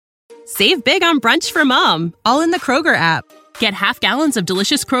Save big on brunch for mom, all in the Kroger app. Get half gallons of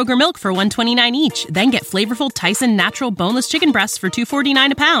delicious Kroger milk for $1.29 each. Then get flavorful Tyson natural boneless chicken breasts for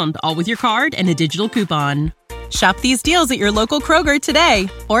 $2.49 a pound, all with your card and a digital coupon. Shop these deals at your local Kroger today,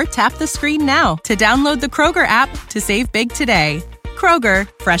 or tap the screen now to download the Kroger app to save big today. Kroger,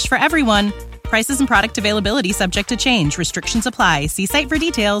 fresh for everyone. Prices and product availability subject to change. Restrictions apply. See site for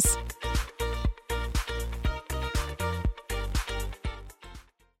details.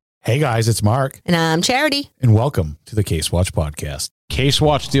 Hey guys, it's Mark. And I'm Charity. And welcome to the Case Watch podcast. Case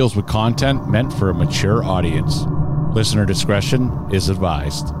Watch deals with content meant for a mature audience. Listener discretion is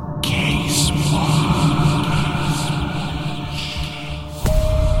advised. Case Watch.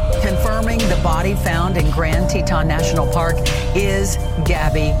 Confirming the body found in Grand Teton National Park is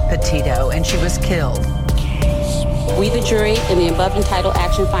Gabby Petito, and she was killed. We, the jury, in the above entitled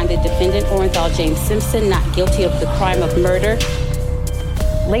action, find the defendant, Orenthal James Simpson, not guilty of the crime of murder.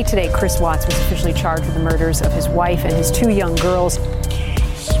 Late today, Chris Watts was officially charged with the murders of his wife and his 2 young girls.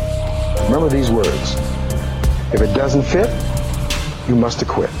 Remember these words. If it doesn't fit, you must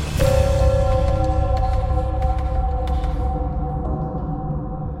acquit.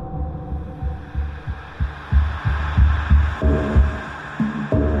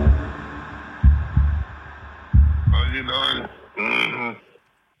 How you doing?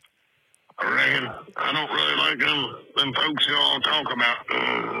 I reckon I don't really like them folks you all talk about.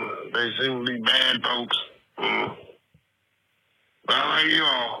 They seem to be bad folks. But I like you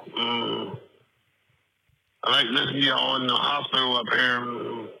all. I like listening to y'all in the hospital up here.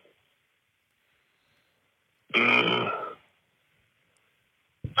 Yeah,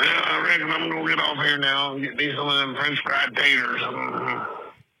 I reckon I'm going to get off here now and get me some of them French fried taters.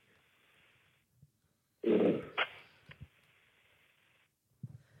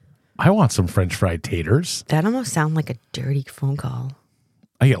 I want some French fried taters. That almost sounds like a dirty phone call.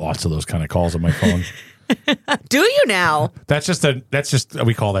 I get lots of those kind of calls on my phone. Do you now? That's just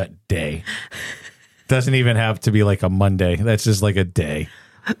we call that day. Doesn't even have to be like a Monday. That's just like a day.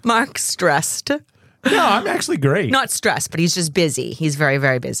 Mark's stressed. No, I'm actually great. Not stressed, but he's just busy. He's very,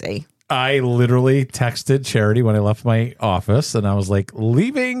 very busy. I literally texted Charity when I left my office, and I was like,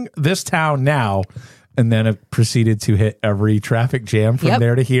 leaving this town now. And then it proceeded to hit every traffic jam from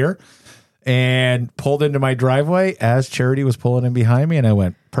there to here, and pulled into my driveway as Charity was pulling in behind me. And I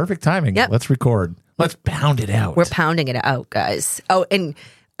went, perfect timing. Yep. Let's record. Let's pound it out. We're pounding it out, guys. Oh, and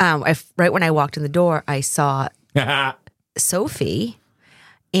right when I walked in the door, I saw Sophie.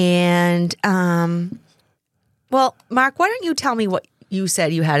 And, well, Mark, why don't you tell me what you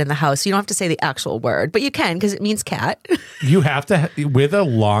said you had in the house? You don't have to say the actual word, but you can because it means cat. You have to, with a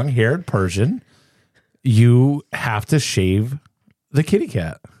long-haired Persian, you have to shave the kitty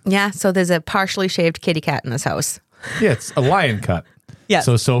cat. Yeah, so there's a partially shaved kitty cat in this house. Yeah, it's a lion cut. Yeah.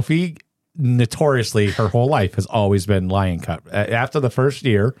 So Sophie, notoriously, her whole life has always been lion cut. After the first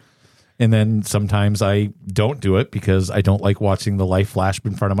year, and then sometimes I don't do it because I don't like watching the life flash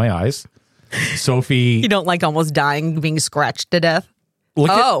in front of my eyes. Sophie... You don't like almost dying, being scratched to death?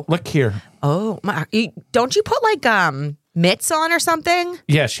 Look here. Oh, Mark, don't you put like mitts on or something?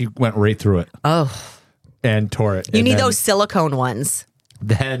 Yeah, she went right through it. Oh. And tore it. You need those silicone ones.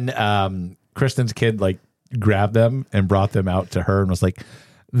 Then Kristen's kid like grabbed them and brought them out to her and was like,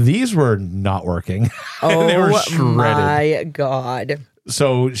 these were not working. Oh, they were shredded. My God.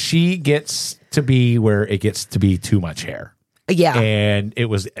 So she gets to be where it gets to be too much hair. Yeah. And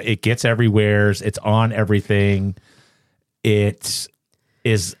it gets everywhere. It's on everything. It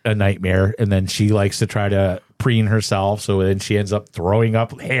is a nightmare. And then she likes to try to preen herself, so then she ends up throwing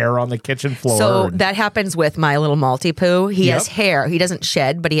up hair on the kitchen floor. So that happens with my little Maltipoo. He has hair. He doesn't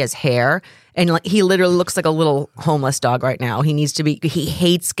shed, but he has hair, and he literally looks like a little homeless dog right now. He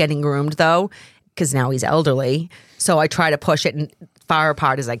hates getting groomed though, because now he's elderly. So I try to push it far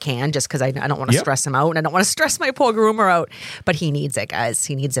apart as I can, just because I don't want to stress him out, and I don't want to stress my poor groomer out. But he needs it, guys.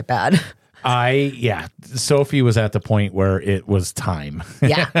 He needs it bad. Sophie was at the point where it was time.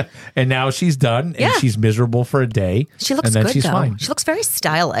 Yeah. And now she's done, and she's miserable for a day. She looks and then good, she's though. fine. She looks very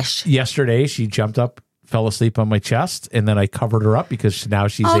stylish. Yesterday, she jumped up, fell asleep on my chest, and then I covered her up because now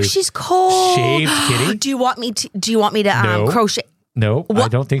she's cold. Shaved kitty. Do you want me to crochet? No, I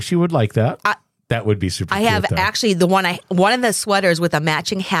don't think she would like that. That would be super cute. I have actually one of the sweaters with a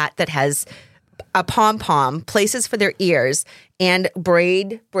matching hat that has a pom-pom, places for their ears, and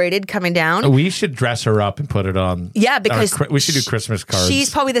braided coming down. We should dress her up and put it on. Yeah, because we should do Christmas cards. She's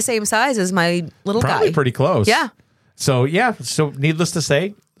probably the same size as my little guy. Probably pretty close. Yeah. So needless to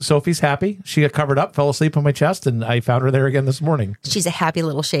say, Sophie's happy. She got covered up, fell asleep on my chest, and I found her there again this morning. She's a happy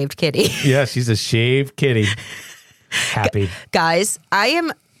little shaved kitty. Yeah, she's a shaved kitty. Happy. Guys, I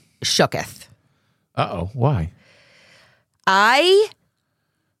am shooketh. Uh-oh. Why? I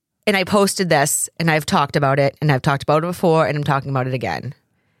posted this, and I've talked about it, and I've talked about it before, and I'm talking about it again.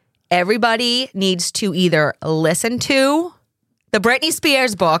 Everybody needs to either listen to the Britney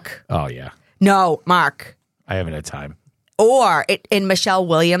Spears book. Oh, yeah. No, Mark. I haven't had time. Or and Michelle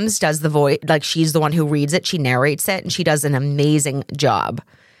Williams does the voice, like she's the one who reads it. She narrates it, and she does an amazing job.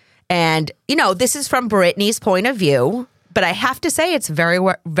 And, this is from Britney's point of view, but I have to say it's very,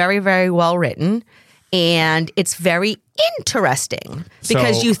 very, very well written. And it's very interesting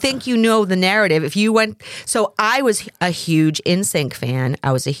because you think you know the narrative. If you went, so I was a huge NSYNC fan.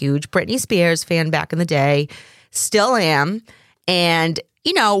 I was a huge Britney Spears fan back in the day, still am. And,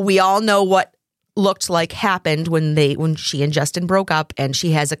 we all know what looked like happened when she and Justin broke up, and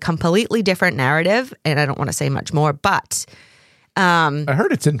she has a completely different narrative. And I don't want to say much more, but I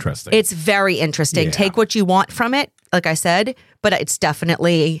heard it's interesting. It's very interesting. Yeah. Take what you want from it, like I said, but it's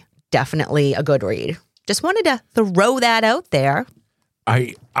definitely a good read. Just wanted to throw that out there.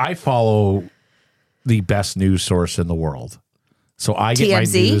 I follow the best news source in the world. So I get my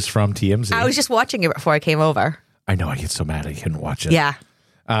news from TMZ. I was just watching it before I came over. I know, I get so mad I couldn't watch it. Yeah.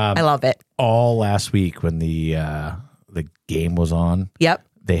 I love it. All last week when the game was on. Yep.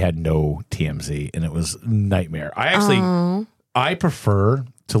 They had no TMZ and it was a nightmare. I prefer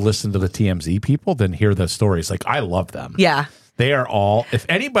to listen to the TMZ people than hear the stories. Like, I love them. Yeah. They are all, if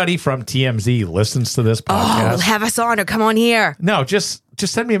anybody from TMZ listens to this podcast. Have us on or come on here. No, just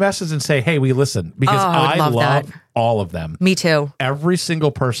send me a message and say, hey, we listen. Because I love all of them. Me too. Every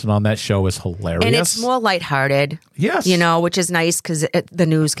single person on that show is hilarious. And it's more lighthearted. Yes. Which is nice because the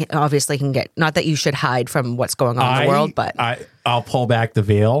news obviously can get, not that you should hide from what's going on in the world, but. I'll pull back the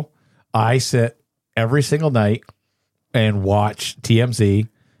veil. I sit every single night and watch TMZ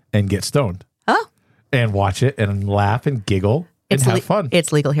and get stoned. Oh. And watch it and laugh and giggle and have fun.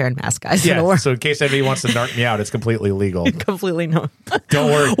 It's legal here in Mass, guys. Yeah, so in case anybody wants to narc me out, it's completely legal. Completely no.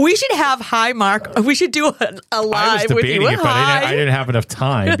 Don't worry. We should have Hi Mark. We should do a live I was debating with you. it, but I didn't have enough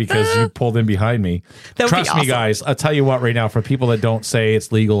time because you pulled in behind me. Trust me, guys. I'll tell you what right now, for people that don't say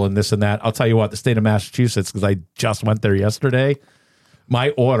it's legal and this and that, I'll tell you what, the state of Massachusetts, because I just went there yesterday,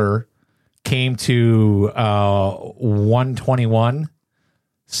 my order came to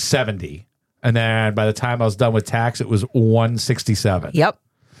 $121.70. And then by the time I was done with tax, it was $167. Yep.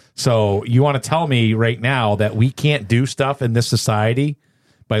 So you want to tell me right now that we can't do stuff in this society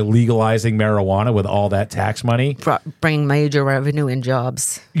by legalizing marijuana with all that tax money? Bring major revenue and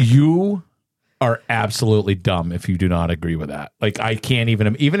jobs. You are absolutely dumb if you do not agree with that. Like, I can't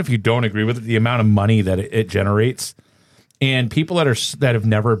even if you don't agree with it, the amount of money that it generates. And people that have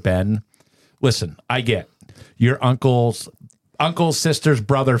never been, listen, I get your uncle's sister's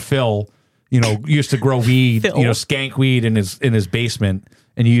brother, Phil, used to grow weed, skank weed in his basement,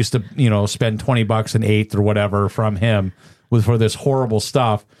 and you used to, spend $20 an eighth or whatever from him for this horrible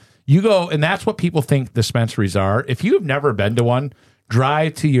stuff. You go, and that's what people think dispensaries are. If you have never been to one,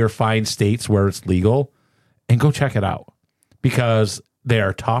 drive to your fine states where it's legal and go check it out, because they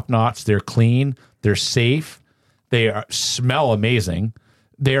are top notch. They're clean. They're safe. They smell amazing.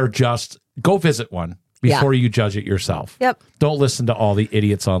 They're just, go visit one before you judge it yourself. Yep. Don't listen to all the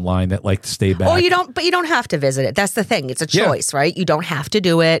idiots online that like to stay back. Oh, you don't have to visit it. That's the thing. It's a choice, right? You don't have to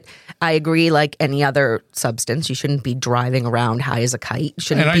do it. I agree, like any other substance, you shouldn't be driving around high as a kite. You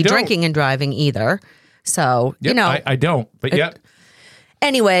shouldn't be drinking and driving either. So, I don't, but yet.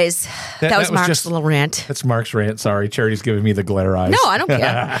 Anyways, that was Mark's little rant. That's Mark's rant. Sorry. Charity's giving me the glare eyes. No, I don't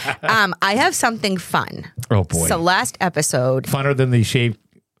care. I have something fun. Oh, boy. So last episode. Funner than the shaved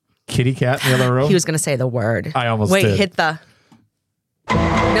kitty cat in the other room? He was going to say the word. I almost did. Wait, hit the...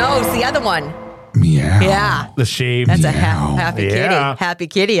 No, it's the other one. Meow. Yeah. The shaved. That's a happy kitty. Happy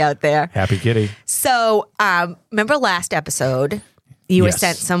kitty out there. Happy kitty. So, remember last episode, you were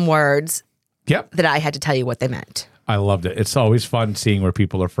sent some words that I had to tell you what they meant. I loved it. It's always fun seeing where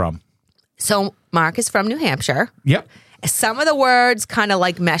people are from. So, Mark is from New Hampshire. Yep. Some of the words kind of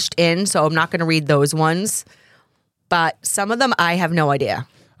like meshed in, so I'm not going to read those ones. But some of them, I have no idea.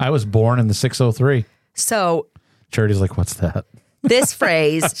 I was born in the 603. So Charity's like, what's that? This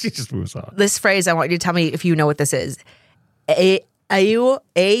phrase. She just moves on. This phrase, I want you to tell me if you know what this is. A-Y-U-H.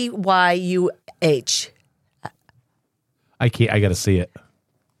 I got to see it.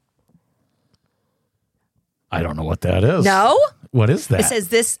 I don't know what that is. No? What is that? It says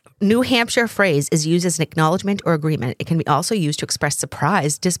this New Hampshire phrase is used as an acknowledgement or agreement. It can be also used to express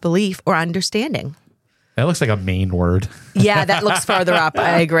surprise, disbelief, or understanding. That looks like a Maine word. Yeah, that looks further up.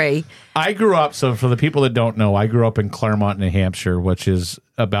 I agree. I grew up, so for the people that don't know, I grew up in Claremont, New Hampshire, which is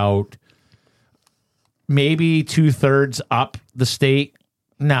about maybe 2/3 up the state,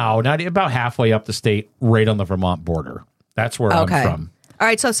 No, not about halfway up the state, right on the Vermont border. That's where I'm from. All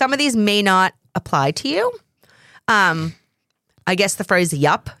right, so some of these may not apply to you. I guess the phrase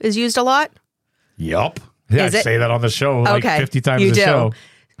yup is used a lot. Yup. Yeah, I say that on the show like 50 times a show.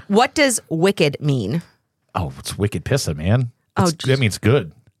 What does wicked mean? Oh, it's wicked pissa, man. That means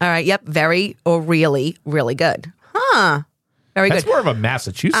good. All right, yep, very or really, really good. Huh. Very good. That's more of a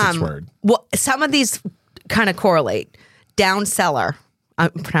Massachusetts word. Well, some of these kind of correlate. Down cellar.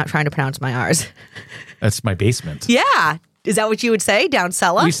 I'm trying to pronounce my R's. That's my basement. Yeah. Is that what you would say? Down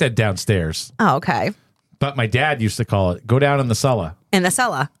cellar? We said downstairs. Oh, okay. But my dad used to call it, go down in the cellar. In the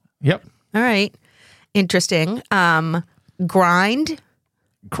cellar. Yep. All right. Interesting. Grind.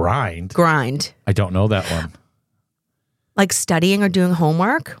 Grind? I don't know that one. Like studying or doing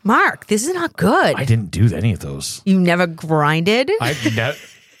homework? Mark, this is not good. I didn't do any of those. You never grinded? I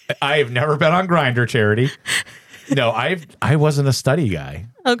have never been on Grindr, Charity. No, I wasn't a study guy.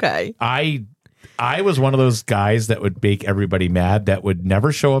 Okay. I was one of those guys that would make everybody mad, that would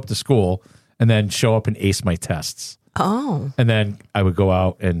never show up to school and then show up and ace my tests. Oh. And then I would go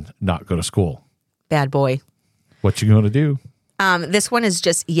out and not go to school. Bad boy. What you going to do? This one is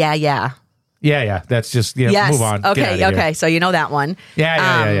just yeah. Yeah. That's just, yes. Move on. Okay. So you know that one.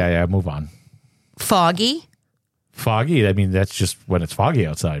 Yeah. Move on. Foggy. Foggy? I mean, that's just when it's foggy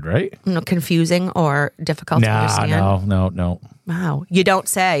outside, right? No, confusing or difficult to understand? No. Wow. You don't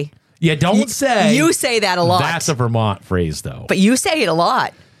say. You don't say. You say that a lot. That's a Vermont phrase, though. But you say it a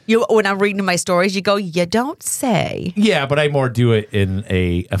lot. When I'm reading my stories, you go, you don't say. Yeah, but I more do it in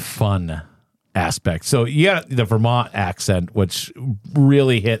a fun aspect. So you got the Vermont accent, which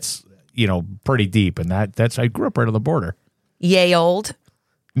really hits, pretty deep. And that's, I grew up right on the border. Yay old.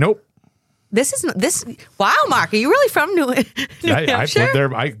 Nope. Wow, Mark, are you really from New Hampshire? I've lived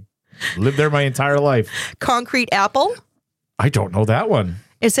there. I lived there my entire life. Concrete apple. I don't know that one.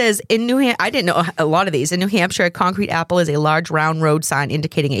 It says in New Hampshire, I didn't know a lot of these. In New Hampshire, a concrete apple is a large round road sign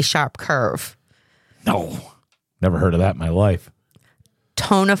indicating a sharp curve. No, never heard of that in my life.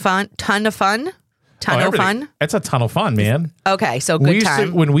 Ton of fun. It's a ton of fun, man. Okay, so good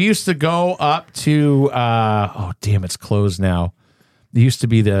time. When we used to go up to, it's closed now. There used to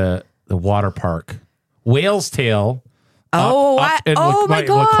be the water park, Whale's Tail. My gosh!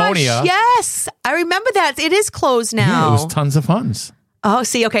 Laconia. Yes, I remember that. It is closed now. Yeah, it was tons of funs. Oh,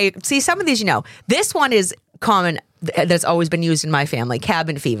 see, some of these This one is common. That's always been used in my family.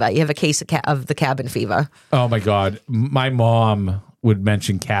 Cabin fever. You have a case of the cabin fever. Oh my God, my mom would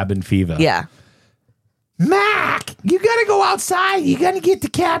mention cabin fever. Yeah. Mac, you gotta go outside. You gotta get the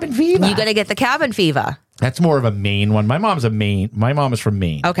cabin fever. You gotta get the cabin fever. That's more of a Maine one. My mom is from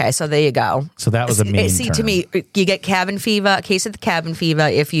Maine. Okay, so there you go. So that was a Maine term. To me, you get cabin fever, a case of the cabin fever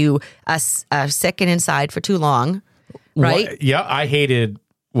if you are sick and inside for too long, right? Yeah, I hated,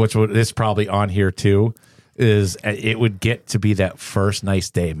 which is probably on here too, is it would get to be that first nice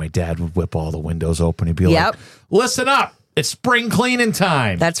day. My dad would whip all the windows open. He'd be like, listen up, it's spring cleaning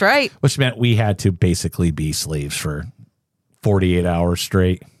time. That's right. Which meant we had to basically be slaves for 48 hours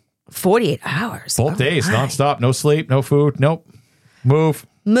straight. 48 hours. Both days, nonstop, no sleep, no food, nope. Move.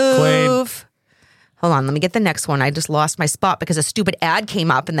 Clean. Hold on, let me get the next one. I just lost my spot because a stupid ad came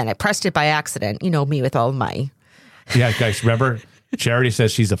up and then I pressed it by accident. You know me with all of my... Yeah, guys, remember? Charity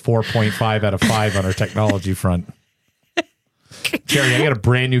says she's a 4.5 out of 5 on her technology front. Charity, I got a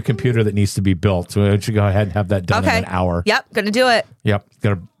brand new computer that needs to be built. So why don't you go ahead and have that done in an hour? Yep, gonna do it. Yep,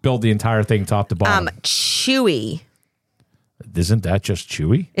 gonna build the entire thing top to bottom. Chewy. Isn't that just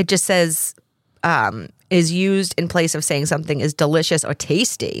chewy? It just says is used in place of saying something is delicious or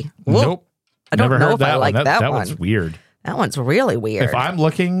tasty. Whoa. Nope. I don't Never know heard if that I like one. that one. That one's weird. That one's really weird. If I'm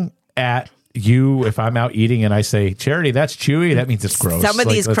looking at you, if I'm out eating and I say, Charity, that's chewy, that means it's gross. Some of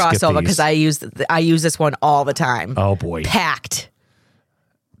these crossover because I use this one all the time. Oh, boy. Packed.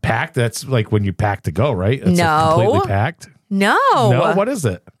 Packed? That's like when you pack to go, right? That's no. Completely packed? No. No? What is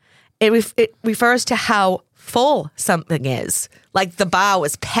it? It refers to how full something is. Like the bar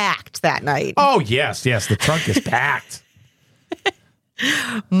was packed that night. Oh, yes. The trunk is packed.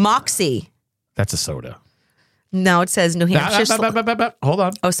 Moxie. That's a soda. No, it says New Hampshire. Hold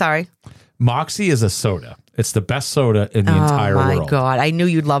on. Oh, sorry. Moxie is a soda. It's the best soda in the entire world. Oh, my God. I knew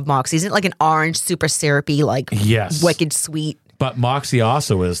you'd love Moxie. Isn't it like an orange, super syrupy, wicked sweet? But Moxie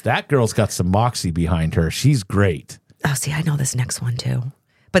also is. That girl's got some Moxie behind her. She's great. Oh, see, I know this next one, too.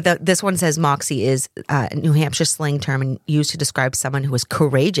 But this one says Moxie is a New Hampshire slang term and used to describe someone who is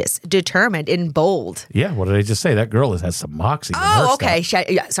courageous, determined, and bold. Yeah, what did I just say? That girl has some Moxie. Oh, okay.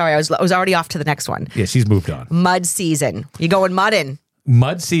 Sorry, I was already off to the next one. Yeah, she's moved on. Mud season. You going mudding?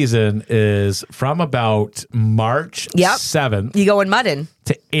 Mud season is from about March 7th You go in mudding.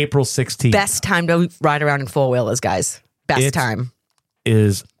 to April 16th. Best time to ride around in four-wheelers, guys. Best time.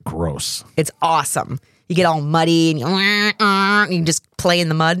 Is gross. It's awesome. You get all muddy and you can just play in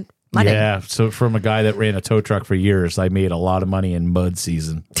the mud. Mudding. Yeah. So from a guy that ran a tow truck for years, I made a lot of money in mud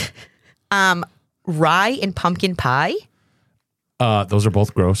season. Rye and pumpkin pie. Those are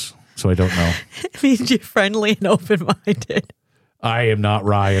both gross, so I don't know. It means you're friendly and open-minded. I am not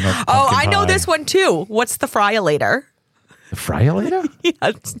rye and pumpkin Oh, I know pie. this one too. What's the fry-a-later? The fry-a-later?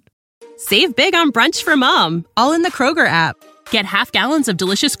 Yes. Save big on brunch for mom, all in the Kroger app. Get half gallons of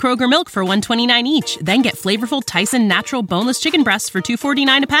delicious Kroger milk for $1.29 each. Then get flavorful Tyson natural boneless chicken breasts for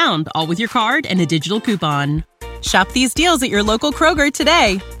 $2.49 a pound, all with your card and a digital coupon. Shop these deals at your local Kroger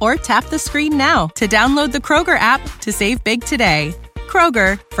today, or tap the screen now to download the Kroger app to save big today.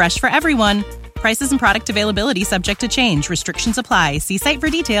 Kroger, fresh for everyone. Prices and product availability subject to change. Restrictions apply. See site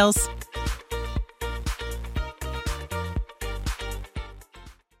for details.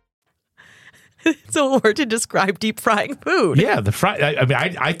 It's a word to describe deep frying food. Yeah, the fry.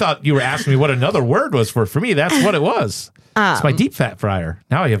 I thought you were asking me what another word was for me. That's what it was. It's my deep fat fryer.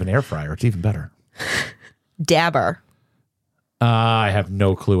 Now I have an air fryer. It's even better. Dabber. I have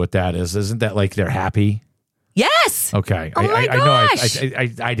no clue what that is. Isn't that like they're happy? Yes. Okay. Oh my I know. gosh.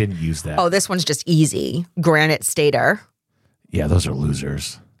 I didn't use that. Oh, this one's just easy. Granite Stater. Yeah, those are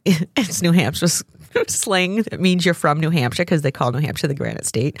losers. It's New Hampshire's slang. That means you're from New Hampshire because they call New Hampshire the Granite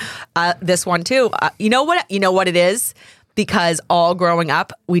State. This one too. You know what? You know what it is? Because all growing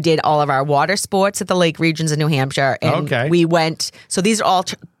up, we did all of our water sports at the lake regions in New Hampshire, and we went. So these are all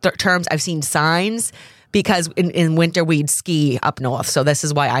terms I've seen signs. Because in winter we'd ski up north, so this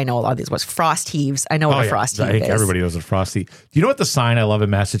is why I know a lot of these. What's frost heaves? I know what a frost heave I think is. everybody knows what frost heave. Do you know what the sign I love in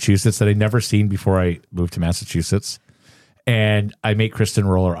Massachusetts that I'd never seen before I moved to Massachusetts? And I make Kristen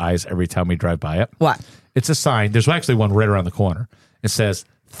roll her eyes every time we drive by it. What? It's a sign. There's actually one right around the corner. It says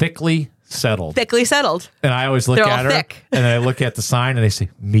thickly settled. Thickly settled. And I always look They're at all her thick. and then I look at the sign and they say,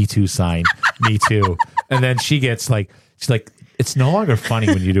 "Me too" sign. Me too. And then she's like, it's no longer funny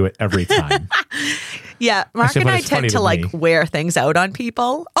when you do it every time. Yeah, Mark said, and "But I it's funny tend to to like me." wear things out on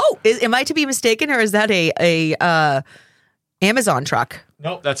people. Oh, am I to be mistaken, or is that a Amazon truck?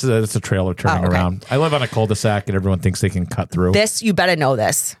 Nope, that's a trailer turning around. I live on a cul-de-sac and everyone thinks they can cut through. This, you better know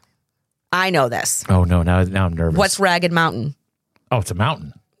this. I know this. Oh no, now I'm nervous. What's Ragged Mountain? Oh, it's a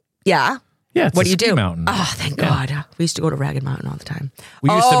mountain. Yeah. Yeah, it's What a do you ski do? mountain. Oh, thank God. We used to go to Ragged Mountain all the time.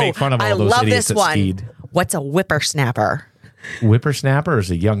 We used to make fun of all those love idiots this that one. skied. What's a whippersnapper? Whippersnapper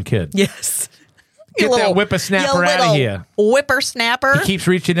is a young kid. Yes. Get that whippersnapper out of here. Whippersnapper. He keeps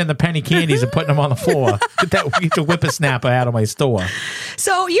reaching in the penny candies and putting them on the floor. Get the whippersnapper out of my store.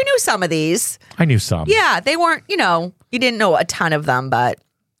 So you knew some of these. I knew some. Yeah, they weren't, you didn't know a ton of them, but,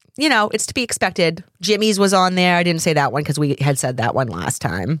 it's to be expected. Jimmy's was on there. I didn't say that one because we had said that one last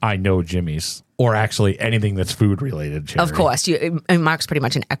time. I know Jimmy's. Or actually anything that's food related. Jerry. Of course. Mark's pretty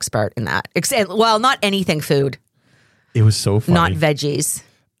much an expert in that. Well, not anything food. It was so funny. Not veggies.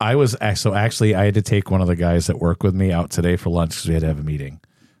 I had to take one of the guys that work with me out today for lunch because we had to have a meeting.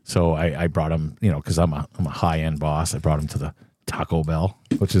 So I brought him, because I'm a high end boss. I brought him to the Taco Bell,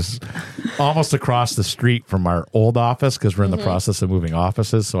 which is almost across the street from our old office because we're in the process of moving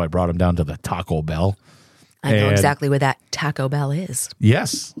offices. So I brought him down to the Taco Bell. I know exactly where that Taco Bell is.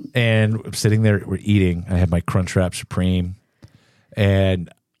 Yes. And I'm sitting there, we're eating. I had my Crunchwrap Supreme. And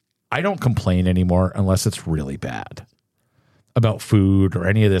I don't complain anymore unless it's really bad about food or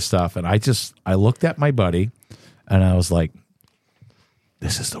any of this stuff. And I looked at my buddy and I was like,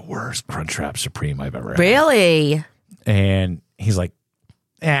 this is the worst Crunchwrap Supreme I've ever had. Really? And he's like,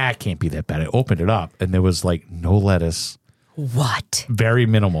 it can't be that bad. I opened it up and there was like no lettuce. What? Very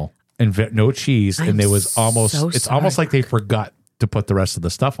minimal. And no cheese. And there was almost, so it's sorry, almost like they forgot to put the rest of the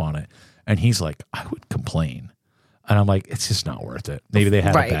stuff on it. And he's like, I would complain. And I'm like, it's just not worth it. Maybe they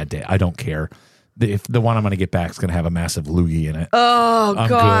had a bad day. I don't care. If the one I'm going to get back is going to have a massive loogie in it. Oh, I'm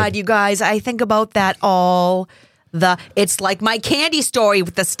God, good. you guys. I think about that it's like my candy story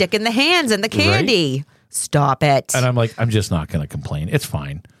with the stick in the hands and the candy. Right? Stop it. And I'm like, I'm just not going to complain. It's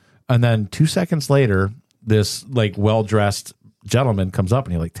fine. And then 2 seconds later, this like well-dressed gentleman comes up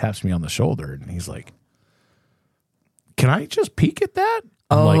and he like taps me on the shoulder and he's like, can I just peek at that?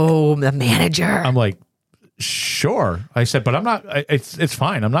 The manager. I'm like, sure. I said, but I'm not, it's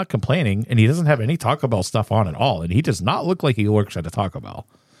fine. I'm not complaining. And he doesn't have any Taco Bell stuff on at all. And he does not look like he works at a Taco Bell.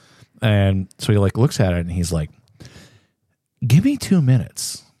 And so he like looks at it and he's like, give me 2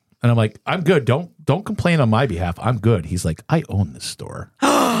 minutes. And I'm like, I'm good. Don't complain on my behalf. I'm good. He's like, I own this store.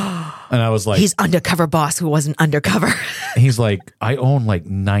 And I was like, he's undercover boss who wasn't undercover. He's like, I own like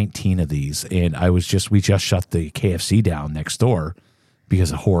 19 of these, and we just shut the KFC down next door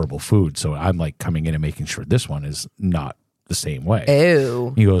because of horrible food. So I'm like coming in and making sure this one is not the same way.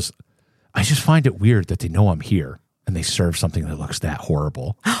 Ew. He goes, I just find it weird that they know I'm here and they serve something that looks that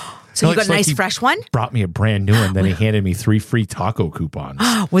horrible. So you got a nice fresh one? Brought me a brand new one. Then he handed me 3 free taco coupons.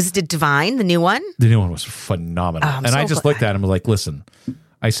 Was it divine, the new one? The new one was phenomenal. Oh, and I just looked at him and was like, listen,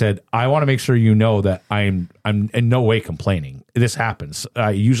 I said, I want to make sure you know that I'm in no way complaining. This happens.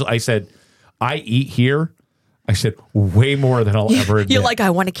 I said, I eat here. I said, way more than I'll ever admit. You're like,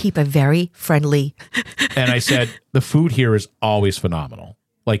 I want to keep a very friendly. And I said, the food here is always phenomenal.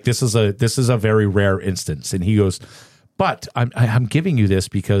 Like this is a very rare instance. And he goes, but I'm giving you this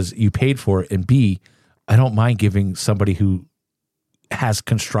because you paid for it. And B, I don't mind giving somebody who has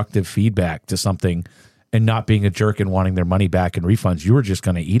constructive feedback to something and not being a jerk and wanting their money back and refunds. You were just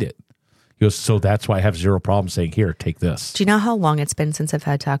going to eat it. He goes, so that's why I have zero problem saying, here, take this. Do you know how long it's been since I've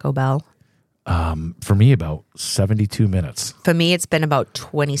had Taco Bell? For me, about 72 minutes. For me, it's been about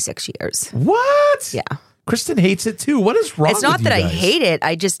 26 years. What? Yeah. Kristen hates it too. What is wrong with you guys? It's not that I hate it.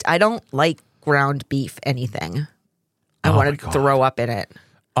 I don't like ground beef anything. I want to throw up in it.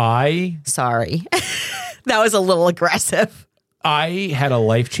 Sorry. That was a little aggressive. I had a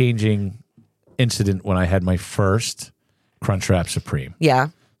life-changing incident when I had my first Crunchwrap Supreme. Yeah.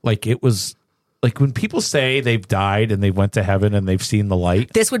 Like it was like when people say they've died and they went to heaven and they've seen the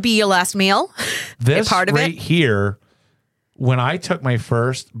light. This would be your last meal? This part of right it? Here, when I took my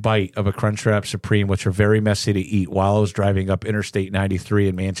first bite of a Crunchwrap Supreme, which are very messy to eat, while I was driving up Interstate 93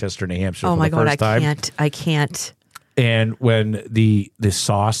 in Manchester, New Hampshire for the first time. I can't. And when the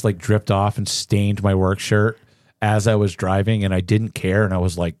sauce like dripped off and stained my work shirt as I was driving, and I didn't care, and I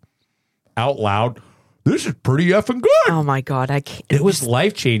was like out loud, this is pretty effing good. Oh my God, I can't. It was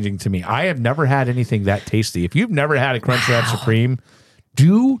life-changing to me. I have never had anything that tasty. If you've never had a Crunchwrap Supreme,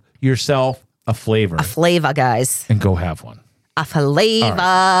 do yourself a flavor. A flavor, guys. And go have one. A flavor.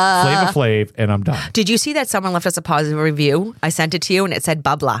 Right. Flav, and I'm done. Did you see that someone left us a positive review? I sent it to you and it said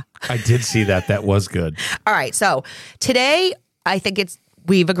bubbla. I did see that. That was good. All right. So today, I think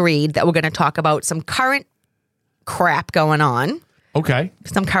we've agreed that we're going to talk about some current crap going on. Okay.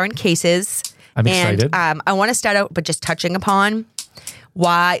 Some current cases. I'm excited. And I want to start out, but just touching upon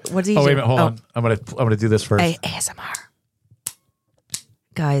why. What's he? Oh, wait a minute. Hold on. I'm gonna do this first. ASMR.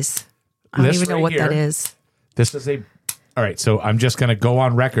 Guys, I don't even know what that is. This is all right. So I'm just gonna go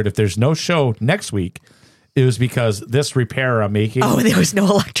on record. If there's no show next week, it was because this repair I'm making. Oh, there was no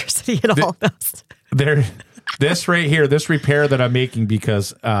electricity at all. This right here, this repair that I'm making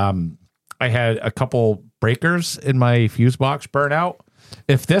because I had a couple breakers in my fuse box burn out.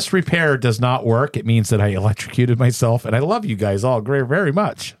 If this repair does not work, it means that I electrocuted myself. And I love you guys all very, very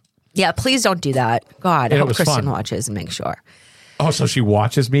much. Yeah, please don't do that. God, I hope Kristen fun. watches and make sure. Oh, so she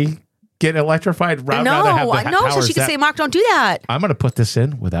watches me get electrified? No, so she can say, Mark, don't do that. I'm going to put this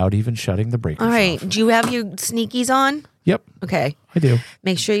in without even shutting the breakers All right. off. Do you have your sneakies on? Yep. Okay. I do.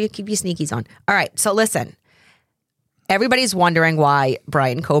 Make sure you keep your sneakies on. All right. So listen, everybody's wondering why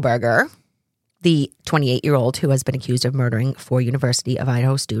Bryan Kohberger, the 28-year-old who has been accused of murdering 4 University of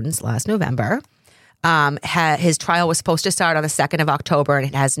Idaho students last November, his trial was supposed to start on the 2nd of October, and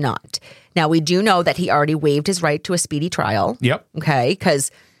it has not. Now, we do know that he already waived his right to a speedy trial. Yep. Okay,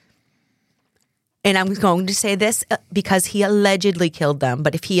 and I'm going to say this because he allegedly killed them,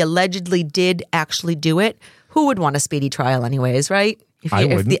 but if he allegedly did actually do it, who would want a speedy trial anyways, right? I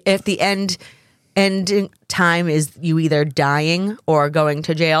wouldn't. If the end time is you either dying or going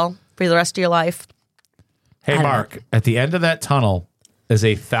to jail for the rest of your life. Hey, Mark, at the end of that tunnel is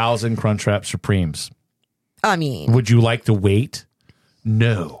 1,000 Crunchwrap Supremes. I mean, would you like to wait?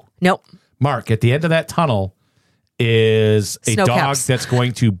 No. Nope. Mark, at the end of that tunnel is a Snow dog caps. that's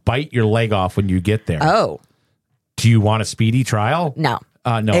going to bite your leg off when you get there. Oh. Do you want a speedy trial? No.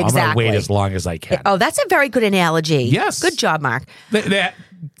 No, Exactly. I'm going to wait as long as I can. Oh, that's a very good analogy. Yes. Good job, Mark.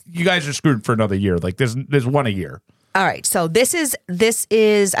 You guys are screwed for another year. Like there's one a year. All right. So this is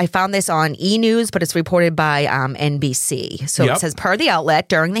I found this on E! News, but it's reported by NBC. So It says, per the outlet,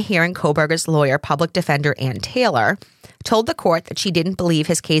 during the hearing, Kohberger's lawyer, public defender Ann Taylor, told the court that she didn't believe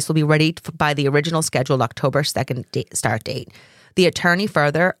his case will be ready by the original scheduled October 2nd start date. The attorney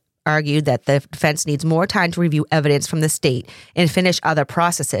further argued that the defense needs more time to review evidence from the state and finish other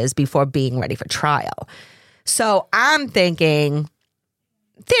processes before being ready for trial. So I'm thinking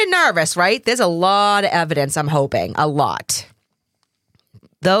they're nervous, right? There's a lot of evidence, I'm hoping. A lot.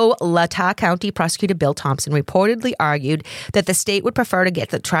 Though Latah County Prosecutor Bill Thompson reportedly argued that the state would prefer to get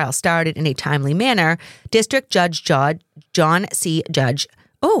the trial started in a timely manner, District Judge John C. Judge,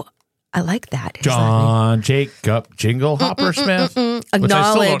 I like that. John Jacob Jingle Hopper Smith. Which I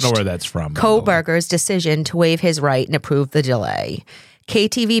still don't know where that's from. Kohberger's decision to waive his right and approve the delay.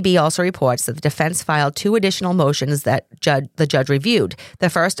 KTVB also reports that the defense filed 2 additional motions that the judge reviewed. The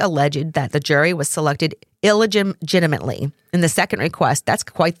first alleged that the jury was selected illegitimately. In the second request, that's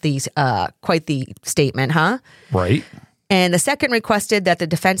quite the statement, huh? Right. And the second requested that the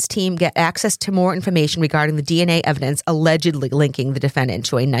defense team get access to more information regarding the DNA evidence allegedly linking the defendant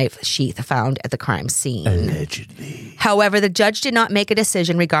to a knife sheath found at the crime scene. Allegedly. However, the judge did not make a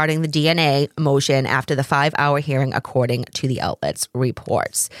decision regarding the DNA motion after the 5-hour hearing, according to the outlet's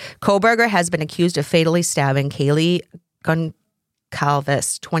reports. Kohberger has been accused of fatally stabbing Kaylee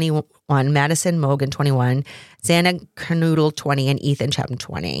Goncalves, 21, Madison Mogan, 21, Xana Kernodle, 20, and Ethan Chapman,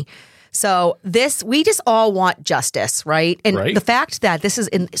 20. So we just all want justice, right? And the fact that this is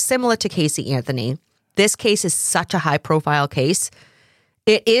similar to Casey Anthony, this case is such a high-profile case,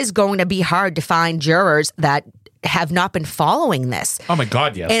 it is going to be hard to find jurors that have not been following this. Oh, my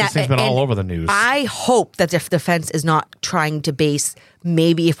God, yes. This thing's been all over the news. I hope that the defense is not trying to base,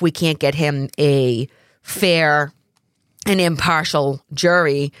 maybe if we can't get him a fair and impartial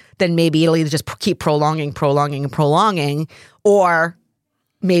jury, then maybe it'll either just keep prolonging, or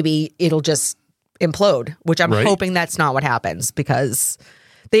maybe it'll just implode, which I'm hoping that's not what happens, because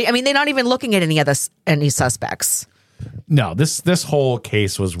they're not even looking at any suspects. No, this whole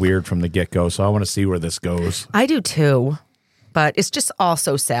case was weird from the get-go, so I want to see where this goes. I do too, but it's just all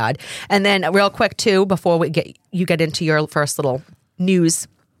so sad. And then real quick too, before you get into your first little news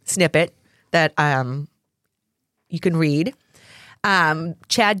snippet that you can read,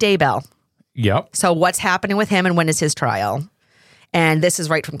 Chad Daybell. Yep. So what's happening with him and when is his trial? And this is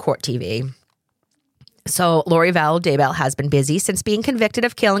right from Court TV. So Lori Vallow Daybell has been busy since being convicted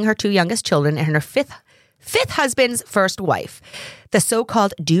of killing her 2 youngest children and her fifth husband's first wife. The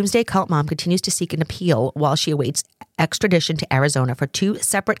so-called doomsday cult mom continues to seek an appeal while she awaits extradition to Arizona for 2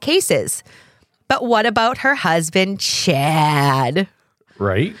 separate cases. But what about her husband, Chad?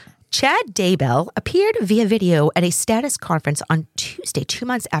 Right. Chad Daybell appeared via video at a status conference on Tuesday, 2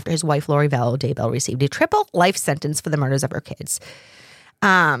 months after his wife, Lori Vallow Daybell, received a triple life sentence for the murders of her kids.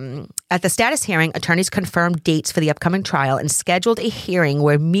 At the status hearing, attorneys confirmed dates for the upcoming trial and scheduled a hearing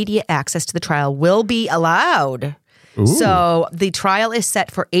where media access to the trial will be allowed. Ooh. So the trial is set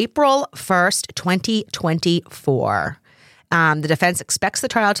for April 1st, 2024. The defense expects the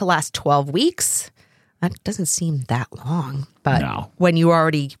trial to last 12 weeks. That doesn't seem that long, but when you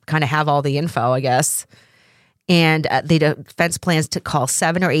already kind of have all the info, I guess. And the defense plans to call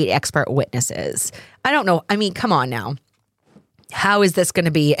 7 or 8 expert witnesses. I don't know. I mean, come on now. How is this going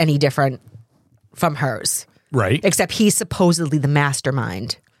to be any different from hers? Right. Except he's supposedly the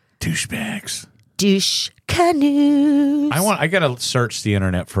mastermind. Douchebags. Douche canoes. I got to search the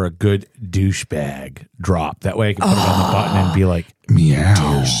internet for a good douchebag drop. That way I can put it on the button and be like, meow.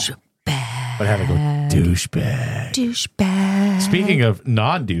 Douchebag. But I have to go douchebag. Douchebag. Speaking of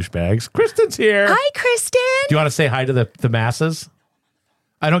non-douchebags, Kristen's here. Hi, Kristen. Do you want to say hi to the masses?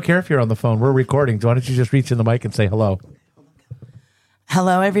 I don't care if you're on the phone. We're recording. Why don't you just reach in the mic and say hello?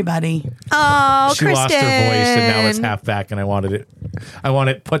 Hello, everybody. Oh, she Kristen. lost her voice, and now it's half back, and I want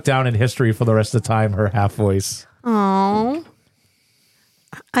it put down in history for the rest of the time, her half voice. Oh.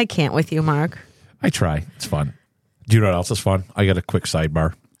 I can't with you, Mark. I try. It's fun. Do you know what else is fun? I got a quick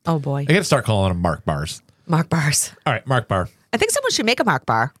sidebar. Oh, boy. I got to start calling them Mark Bars. Mark Bars. All right, Mark Bar. I think someone should make a Mark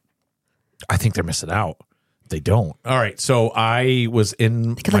Bar. I think they're missing out. They don't. All right, so I was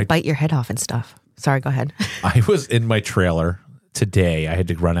in... They could bite your head off and stuff. Sorry, go ahead. I was in my trailer today. I had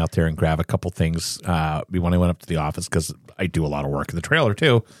to run out there and grab a couple things when I went up to the office because I do a lot of work in the trailer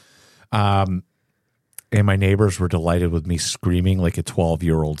too. And my neighbors were delighted with me screaming like a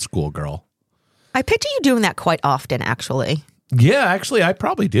 12-year-old schoolgirl. I picture you doing that quite often, actually. Yeah, actually, I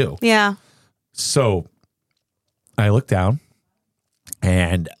probably do. Yeah. So I look down,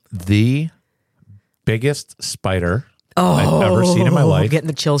 and the biggest spider I've ever seen in my life. I'm getting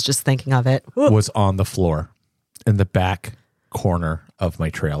the chills just thinking of it. Was on the floor in the back corner of my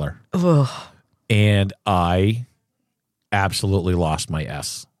trailer. Ugh. And I absolutely lost my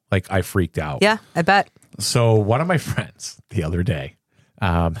S. Like, I freaked out. Yeah, I bet. So one of my friends the other day,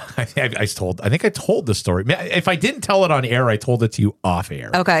 I think I told the story. If I didn't tell it on air, I told it to you off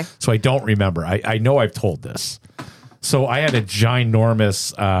air. Okay. So I don't remember. I know I've told this. So I had a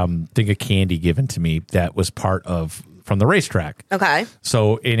ginormous thing of candy given to me that was from the racetrack. Okay.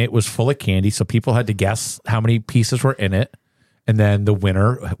 So, and it was full of candy. So people had to guess how many pieces were in it. And then the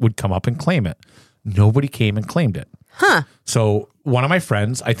winner would come up and claim it. Nobody came and claimed it. Huh. So one of my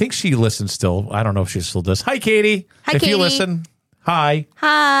friends, I think she listens still. I don't know if she still does. Hi, Katie. Hi, if Katie. you listen, Hi.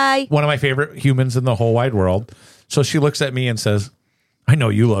 Hi. One of my favorite humans in the whole wide world. So she looks at me and says, I know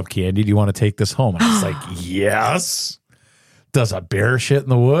you love candy. Do you want to take this home? And I was like, yes. Does a bear shit in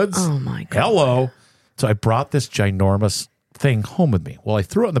the woods? Oh, my God. Hello. So I brought this ginormous thing home with me. Well, I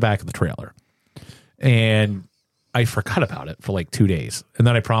threw it in the back of the trailer. And I forgot about it for like 2 days. And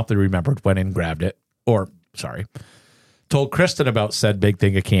then I promptly remembered, went in and grabbed it. Told Kristen about said big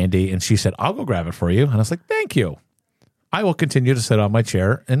thing of candy. And she said, I'll go grab it for you. And I was like, thank you. I will continue to sit on my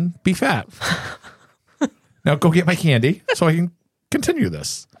chair and be fat. Now go get my candy so I can continue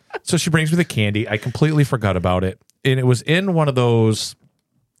this. So she brings me the candy. I completely forgot about it. And it was in one of those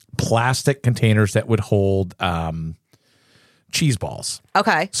plastic containers that would hold cheese balls.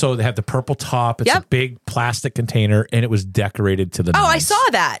 Okay. So they have the purple top. It's a big plastic container, and it was decorated to the nines. I saw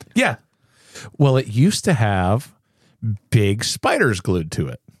that. Yeah. Well, it used to have big spiders glued to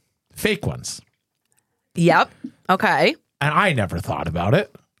it. Fake ones. Yep. Okay. And I never thought about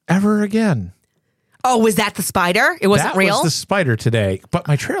it ever again. Oh, was that the spider? It wasn't real? That was the spider today. But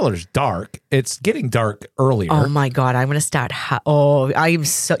my trailer's dark. It's getting dark earlier. Oh, my God. I'm going to start. I'm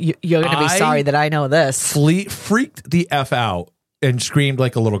so. You're going to be sorry that I know this. Freaked the F out and screamed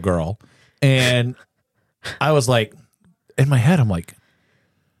like a little girl. And I was like, in my head, I'm like,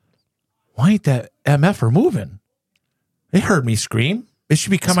 why ain't that MFer moving? They heard me scream. It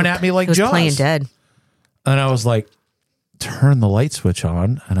should be coming at me like Jaws. It was playing dead. And I was like, turn the light switch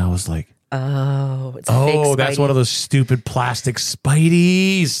on. And I was like, it's a fake Spidey. That's one of those stupid plastic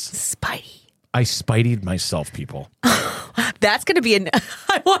Spideys. Spidey. I Spidey'd myself, people. That's going to be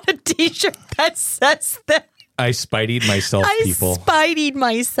I want a t-shirt that says that. I Spidey'd myself, people. I Spidey'd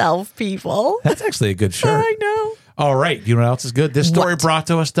myself, people. That's actually a good shirt. I know. All right. You know what else is good? This story brought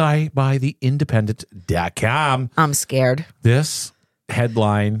to us by theindependent.com. I'm scared. This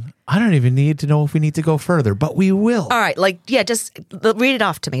headline, I don't even need to know if we need to go further, but we will. All right. Just read it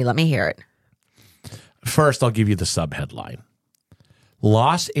off to me. Let me hear it. First, I'll give you the subheadline.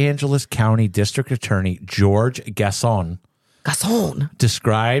 Los Angeles County District Attorney George Gascon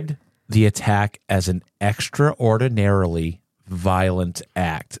described the attack as an extraordinarily violent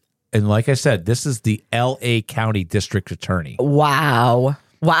act. And like I said, this is the L.A. County District Attorney. Wow.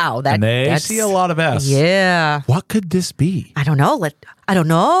 And they see a lot of S. Yeah. What could this be? I don't know. I don't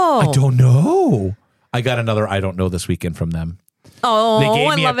know. I got another I don't know this weekend from them. Oh,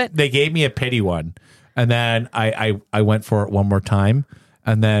 I love it. They gave me a pity one. And then I went for it one more time.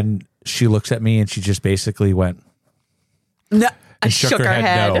 And then she looks at me and she just basically went. No. And shook her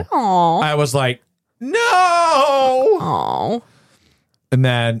head. No. Aww. I was like, no. Oh. And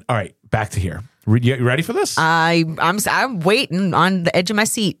then, all right, back to here. You ready for this? I'm waiting on the edge of my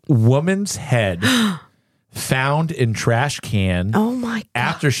seat. Woman's head found in trash can. Oh my God.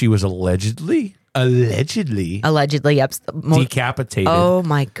 After she was allegedly, yep, decapitated. Oh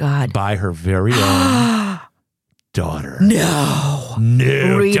my God. By her very own daughter. No.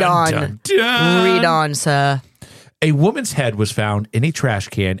 Read on, sir. A woman's head was found in a trash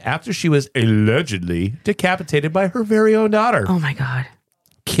can after she was allegedly decapitated by her very own daughter. Oh my God.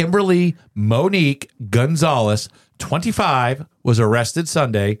 Kimberly Monique Gonzalez, 25, was arrested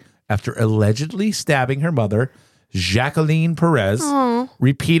Sunday after allegedly stabbing her mother, Jacqueline Perez,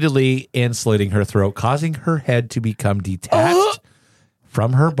 repeatedly and slitting her throat, causing her head to become detached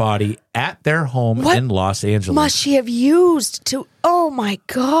from her body at their home in Los Angeles. Must she have used to? Oh my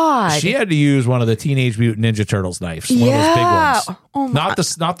God! She had to use one of the Teenage Mutant Ninja Turtles knives, one of those big ones. Oh my.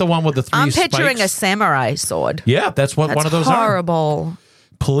 Not the one with the 3 I'm spikes. picturing a samurai sword. Yeah, that's what one of those horrible. are.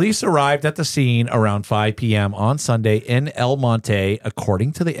 Police arrived at the scene around 5 p.m. on Sunday in El Monte,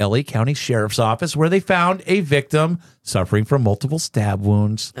 according to the LA County Sheriff's Office, where they found a victim suffering from multiple stab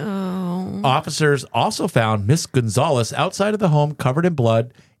wounds. Oh. Officers also found Miss Gonzalez outside of the home covered in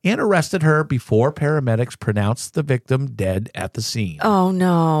blood and arrested her before paramedics pronounced the victim dead at the scene. Oh,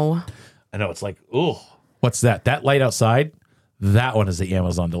 no. I know. It's like, ooh, what's that? That light outside? That one is the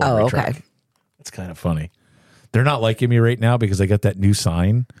Amazon delivery truck. It's kind of funny. They're not liking me right now because I got that new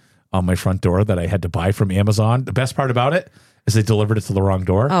sign on my front door that I had to buy from Amazon. The best part about it is they delivered it to the wrong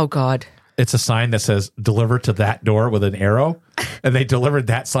door. Oh, God. It's a sign that says deliver to that door with an arrow. And they delivered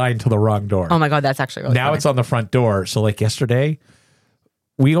that sign to the wrong door. Oh, my God. That's actually really Now funny. It's on the front door. So like yesterday,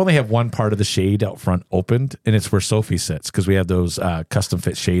 we only have one part of the shade out front opened, and it's where Sophie sits because we have those custom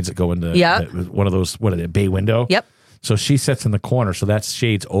fit shades that go into one of those, what are they, bay window? Yep. So she sits in the corner. So that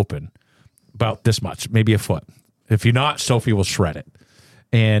shade's open about this much, maybe a foot. If you're not, Sophie will shred it.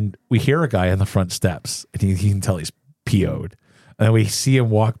 And we hear a guy on the front steps, and he can tell he's PO'd. And then we see him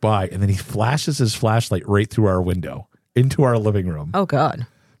walk by, and then he flashes his flashlight right through our window into our living room. Oh, God.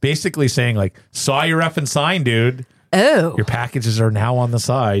 Basically saying, like, saw your effing sign, dude. Oh. Your packages are now on the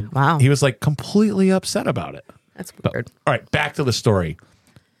side. Wow. He was like completely upset about it. That's weird. All right, back to the story.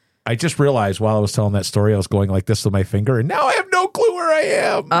 I just realized while I was telling that story, I was going like this with my finger, and now I have no clue where I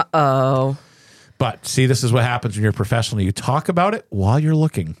am. Uh-oh. But see, this is what happens when you're professional. You talk about it while you're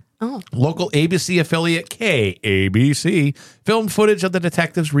looking. Oh. Local ABC affiliate KABC filmed footage of the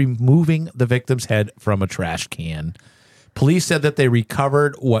detectives removing the victim's head from a trash can. Police said that they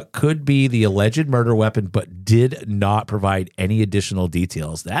recovered what could be the alleged murder weapon, but did not provide any additional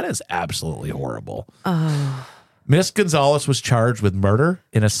details. That is absolutely horrible. Oh. Miss Gonzalez was charged with murder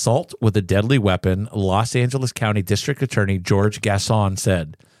and assault with a deadly weapon, Los Angeles County District Attorney George Gasson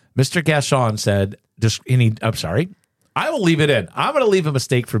said. Mr. Gasson said, I'm sorry, I will leave it in. I'm going to leave a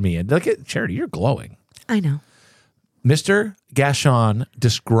mistake for me. And look at Charity, you're glowing. I know. Mr. Gasson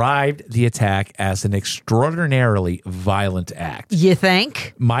described the attack as an extraordinarily violent act. You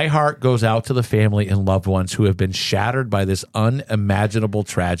think? My heart goes out to the family and loved ones who have been shattered by this unimaginable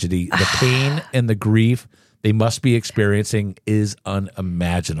tragedy. The pain and the grief they must be experiencing is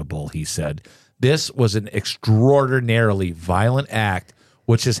unimaginable, he said. This was an extraordinarily violent act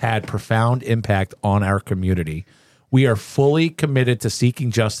which has had profound impact on our community. We are fully committed to seeking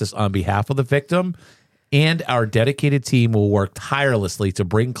justice on behalf of the victim, and our dedicated team will work tirelessly to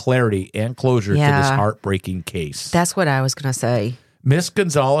bring clarity and closure to this heartbreaking case. That's what I was going to say. Miss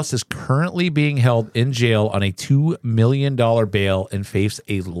Gonzalez is currently being held in jail on a $2 million bail and face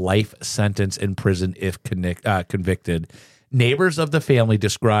a life sentence in prison if convicted. Neighbors of the family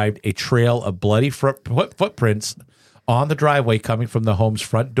described a trail of bloody footprints on the driveway coming from the home's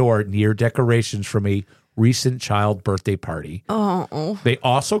front door near decorations from a recent child birthday party. Oh. They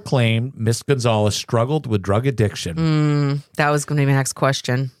also claimed Miss Gonzalez struggled with drug addiction. That was going to be my next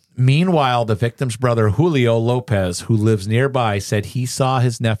question. Meanwhile, the victim's brother, Julio Lopez, who lives nearby, said he saw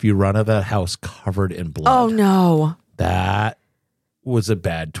his nephew run out of the house covered in blood. Oh, no. That was a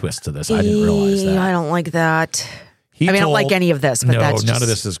bad twist to this. I didn't realize that. I don't like that. I don't like any of this, but that's none of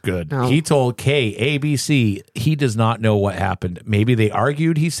this is good. No. He told KABC he does not know what happened. Maybe they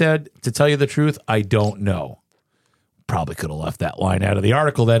argued, he said. To tell you the truth, I don't know. Probably could have left that line out of the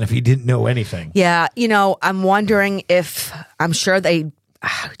article then if he didn't know anything. Yeah, I'm wondering if, I'm sure do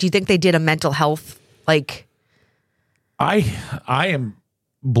you think they did a mental health, like? I am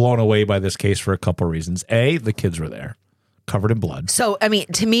blown away by this case for a couple of reasons. A, the kids were there, covered in blood. So,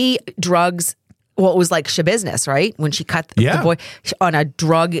 to me, drugs, it was like business, right? When she cut the boy on a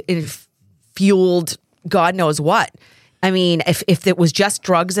drug-fueled God knows what. If it was just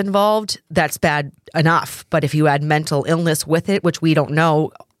drugs involved, that's bad enough. But if you add mental illness with it, which we don't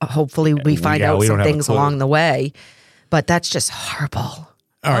know, hopefully we find out some things along the way. But that's just horrible.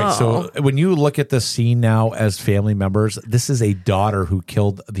 All right, so when you look at this scene now as family members, this is a daughter who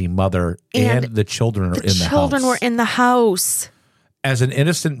killed the mother and the children are in the house. The children were in the house. As an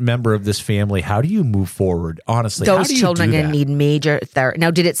innocent member of this family, how do you move forward? Honestly, those children are going to need major therapy. Now,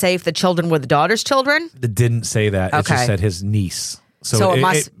 did it say if the children were the daughter's children? It didn't say that. It just said his niece. So it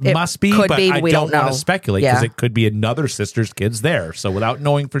must be, but I we don't know. want to speculate because it could be another sister's kids there. So without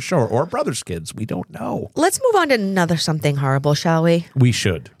knowing for sure, or brother's kids, we don't know. Let's move on to another something horrible, shall we? We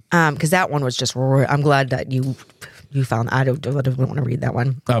should. Because that one was just. I'm glad that you found. I don't want to read that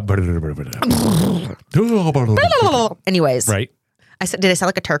one. Anyways, right. Did I sound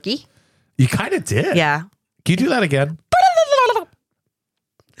like a turkey? You kind of did. Yeah. Can you do that again?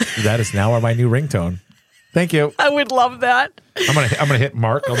 That is now my new ringtone. Thank you. I would love that. I'm gonna hit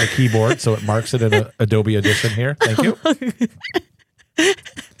mark on the keyboard so it marks it in an Adobe Edition here. Thank you.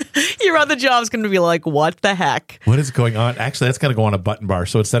 Your other job's going to be like, what the heck? What is going on? Actually, that's going to go on a button bar.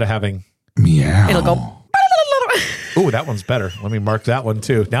 So instead of having meow, it'll go. Ooh, that one's better. Let me mark that one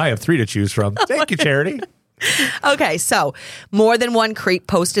too. Now I have 3 to choose from. Thank you, Charity. Okay, so more than one creep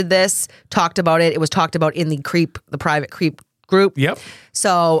posted this, talked about it. It was talked about in the private creep group. Yep.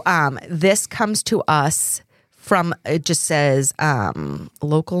 So this comes to us from, it just says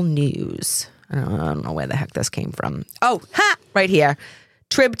local news. I don't know where the heck this came from. Oh, right here.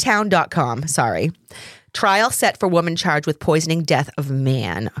 Tribtown.com. Sorry. Trial set for woman charged with poisoning death of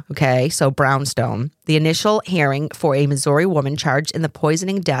man. Okay, so Brownstone. The initial hearing for a Missouri woman charged in the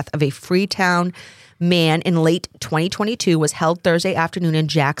poisoning death of a Freetown man in late 2022 was held Thursday afternoon in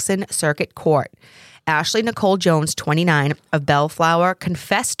Jackson Circuit Court. Ashley Nicole Jones, 29, of Bellflower,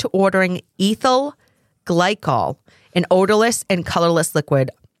 confessed to ordering ethyl glycol, an odorless and colorless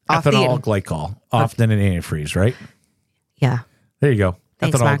liquid. Ethanol glycol, often in antifreeze, right? Yeah. There you go.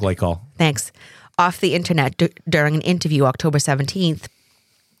 Thanks, Ethanol Mark. glycol. Thanks. Off the internet during an interview October 17th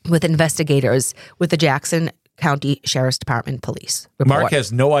with investigators with the Jackson County Sheriff's Department police report. Mark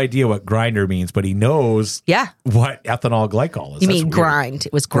has no idea what grinder means, but he knows what ethanol glycol is. You mean grind.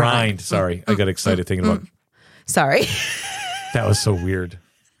 It was grind. Sorry. I got excited thinking about Sorry. That was so weird.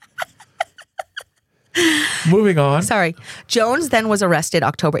 Moving on. Sorry. Jones then was arrested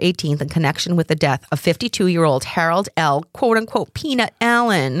October 18th in connection with the death of 52-year-old Harold L., quote-unquote, Peanut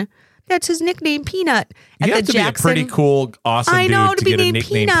Allen. That's his nickname, Peanut. You have to be a pretty cool, awesome dude to get a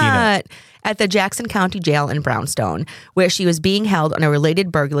nickname Peanut. At the Jackson County Jail in Brownstone, where she was being held on a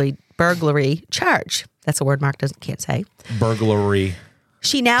related burglary charge. That's a word Mark can't say. Burglary.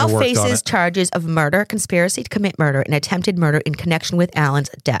 She now faces charges of murder, conspiracy to commit murder, and attempted murder in connection with Allen's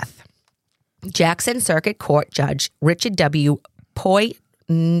death. Jackson Circuit Court Judge Richard W.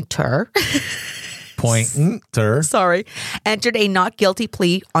 Pointer entered a not guilty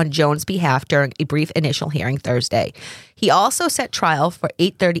plea on Jones' behalf during a brief initial hearing Thursday. He also set trial for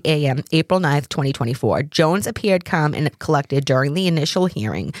 8:30 a.m. April 9th, 2024. Jones appeared calm and collected during the initial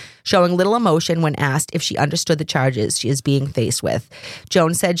hearing, showing little emotion when asked if she understood the charges she is being faced with.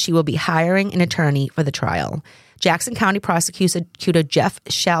 Jones said she will be hiring an attorney for the trial. Jackson County Prosecutor Jeff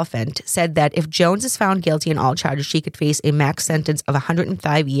Chalfant said that if Jones is found guilty in all charges, she could face a max sentence of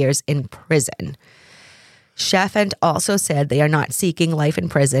 105 years in prison. Chalfant also said they are not seeking life in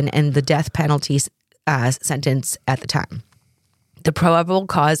prison and the death penalty sentence at the time. The probable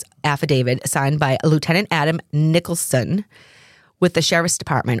cause affidavit signed by Lieutenant Adam Nicholson with the Sheriff's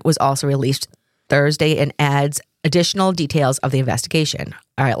Department was also released Thursday and adds additional details of the investigation.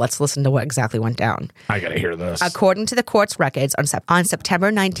 All right, let's listen to what exactly went down. I got to hear this. According to the court's records, on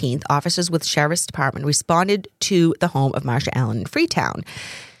September 19th, officers with Sheriff's Department responded to the home of Marsha Allen in Freetown.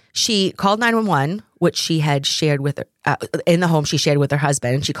 She called 911, which she had shared with her, in the home she shared with her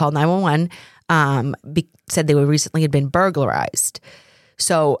husband. She called 911, said they recently had been burglarized.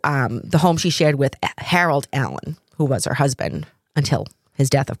 So the home she shared with Harold Allen, who was her husband until his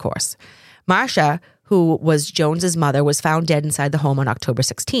death, of course. Marsha, who was Jones's mother, was found dead inside the home on October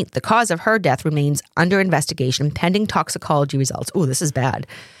 16th. The cause of her death remains under investigation, pending toxicology results. Oh, this is bad.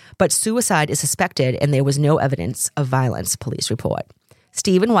 But suicide is suspected, and there was no evidence of violence, police report.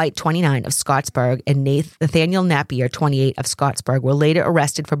 Stephen White, 29, of Scottsburg, and Nathaniel Napier, 28, of Scottsburg, were later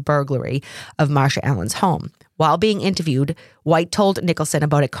arrested for burglary of Marsha Allen's home. While being interviewed, White told Nicholson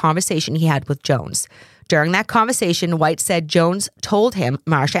about a conversation he had with Jones. During that conversation, White said Jones told him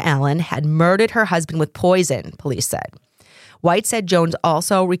Marsha Allen had murdered her husband with poison, police said. White said Jones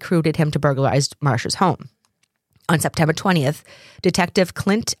also recruited him to burglarize Marsha's home. On September 20th, Detective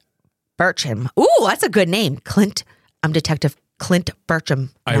Clint Burcham, ooh, that's a good name, Detective Clint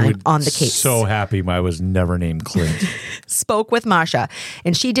Burcham on the case. So happy I was never named Clint. Spoke with Marsha,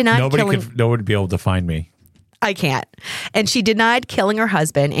 and she denied nobody would be able to find me. I can't. And she denied killing her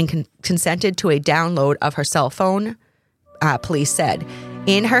husband and consented to a download of her cell phone, police said.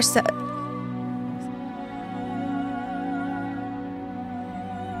 In her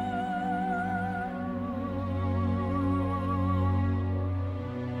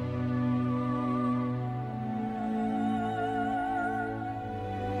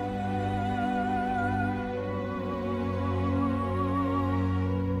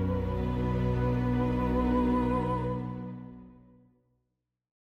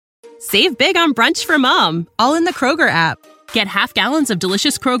Save big on brunch for mom, all in the Kroger app. Get half gallons of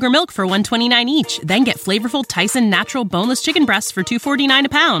delicious Kroger milk for $1.29 each. Then get flavorful Tyson natural boneless chicken breasts for $2.49 a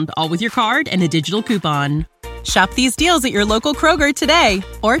pound, all with your card and a digital coupon. Shop these deals at your local Kroger today,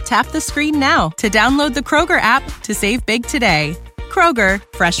 or tap the screen now to download the Kroger app to save big today. Kroger,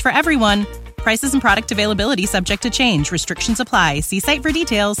 fresh for everyone. Prices and product availability subject to change. Restrictions apply. See site for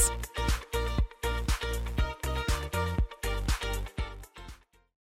details.